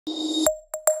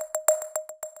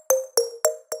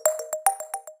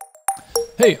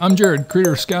Hey, I'm Jared,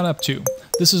 creator of Scout App 2.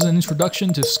 This is an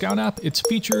introduction to Scout App, its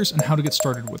features, and how to get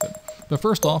started with it. But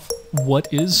first off,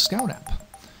 what is Scout App?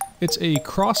 It's a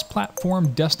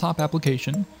cross-platform desktop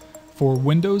application for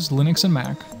Windows, Linux, and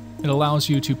Mac. It allows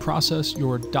you to process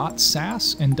your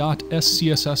 .sas and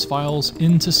 .scss files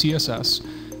into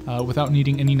CSS without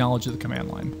needing any knowledge of the command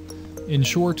line. In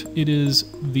short, it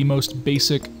is the most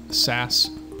basic SAS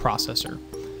processor.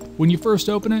 When you first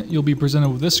open it, you'll be presented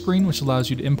with this screen, which allows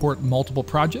you to import multiple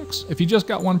projects. If you just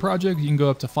got one project, you can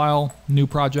go up to File, New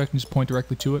Project, and just point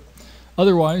directly to it.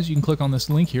 Otherwise, you can click on this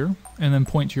link here, and then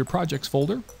point to your Projects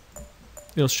folder.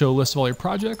 It'll show a list of all your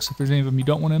projects. If there's any of them you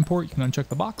don't want to import, you can uncheck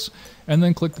the box, and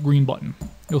then click the green button.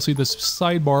 You'll see this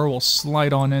sidebar will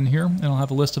slide on in here, and it'll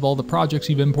have a list of all the projects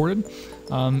you've imported.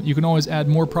 You can always add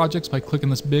more projects by clicking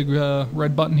this big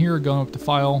red button here, going up to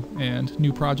File and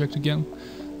New Project again.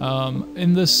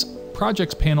 In this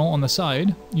projects panel on the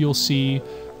side, you'll see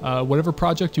whatever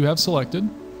project you have selected,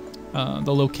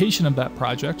 the location of that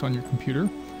project on your computer,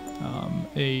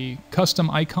 a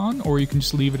custom icon, or you can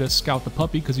just leave it as Scout the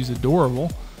Puppy because he's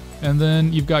adorable, and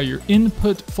then you've got your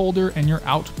input folder and your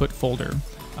output folder.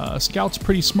 Scout's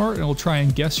pretty smart and will try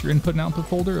and guess your input and output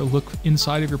folder. It'll look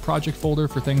inside of your project folder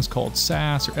for things called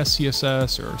SAS or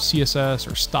SCSS or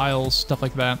CSS or styles, stuff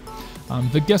like that.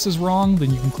 If it guesses wrong,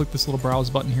 then you can click this little browse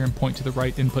button here and point to the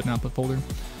right input and output folder.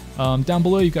 Down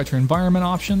below, you've got your environment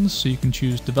options, so you can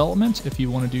choose development if you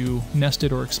want to do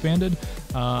nested or expanded,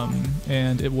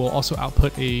 and it will also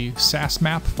output a SAS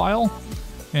map file.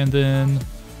 And then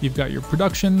you've got your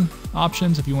production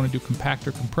options if you want to do compact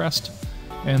or compressed.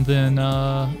 And then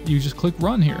you just click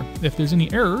run here. If there's any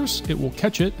errors, it will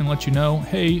catch it and let you know,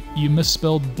 hey, you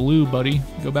misspelled blue, buddy.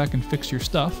 Go back and fix your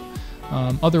stuff.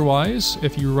 Otherwise,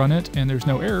 if you run it and there's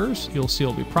no errors, you'll see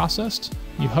it'll be processed.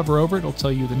 You hover over it, it'll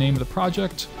tell you the name of the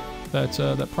project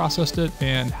that processed it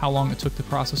and how long it took to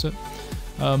process it.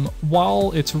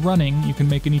 While it's running, you can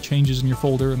make any changes in your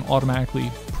folder and automatically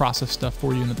process stuff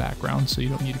for you in the background, so you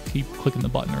don't need to keep clicking the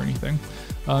button or anything.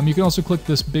 You can also click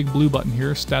this big blue button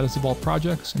here, status of all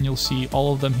projects, and you'll see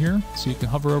all of them here. So you can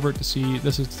hover over it to see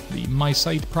this is the My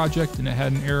Site project and it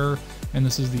had an error, and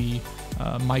this is the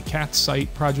My Cat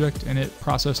Site project and it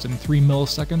processed in 3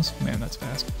 milliseconds. Man, that's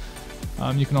fast.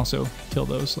 You can also kill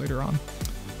those later on.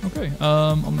 Okay,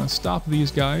 I'm going to stop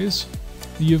these guys.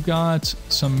 You've got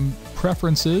some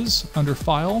preferences under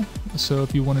File, so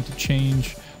if you wanted to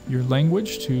change your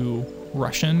language to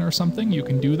Russian or something, you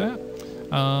can do that.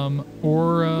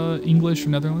 Or English or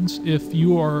Netherlands. If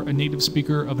you are a native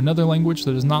speaker of another language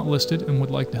that is not listed and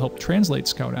would like to help translate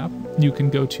Scout App, you can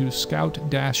go to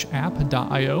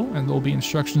scout-app.io and there'll be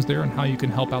instructions there on how you can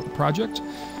help out the project.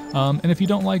 And if you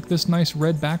don't like this nice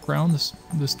red background,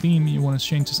 this theme, you want to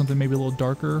change to something maybe a little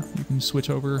darker, you can switch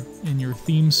over in your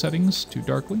theme settings to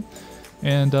darkly.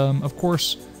 And of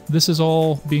course, this is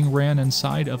all being ran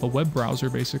inside of a web browser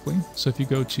basically. So if you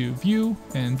go to View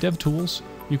and DevTools,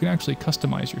 you can actually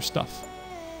customize your stuff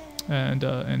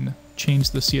and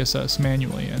change the CSS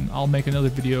manually, and I'll make another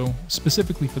video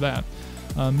specifically for that.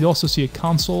 You'll also see a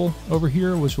console over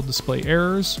here which will display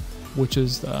errors, which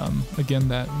is, again,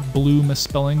 that blue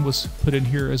misspelling was put in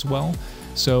here as well.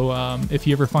 So if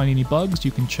you ever find any bugs,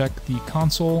 you can check the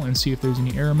console and see if there's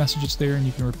any error messages there, and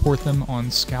you can report them on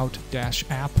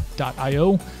scout-app.io.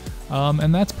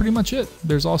 And that's pretty much it.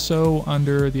 There's also,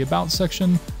 under the About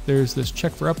section, there's this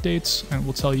check for updates, and it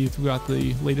will tell you if you've got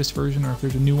the latest version or if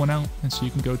there's a new one out, and so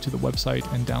you can go to the website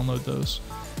and download those.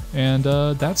 And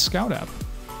that's Scout App.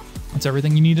 That's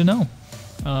everything you need to know.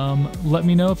 Let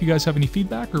me know if you guys have any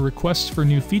feedback or requests for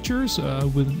new features.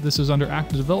 This is under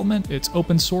active development, it's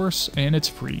open source, and it's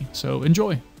free, so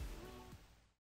enjoy!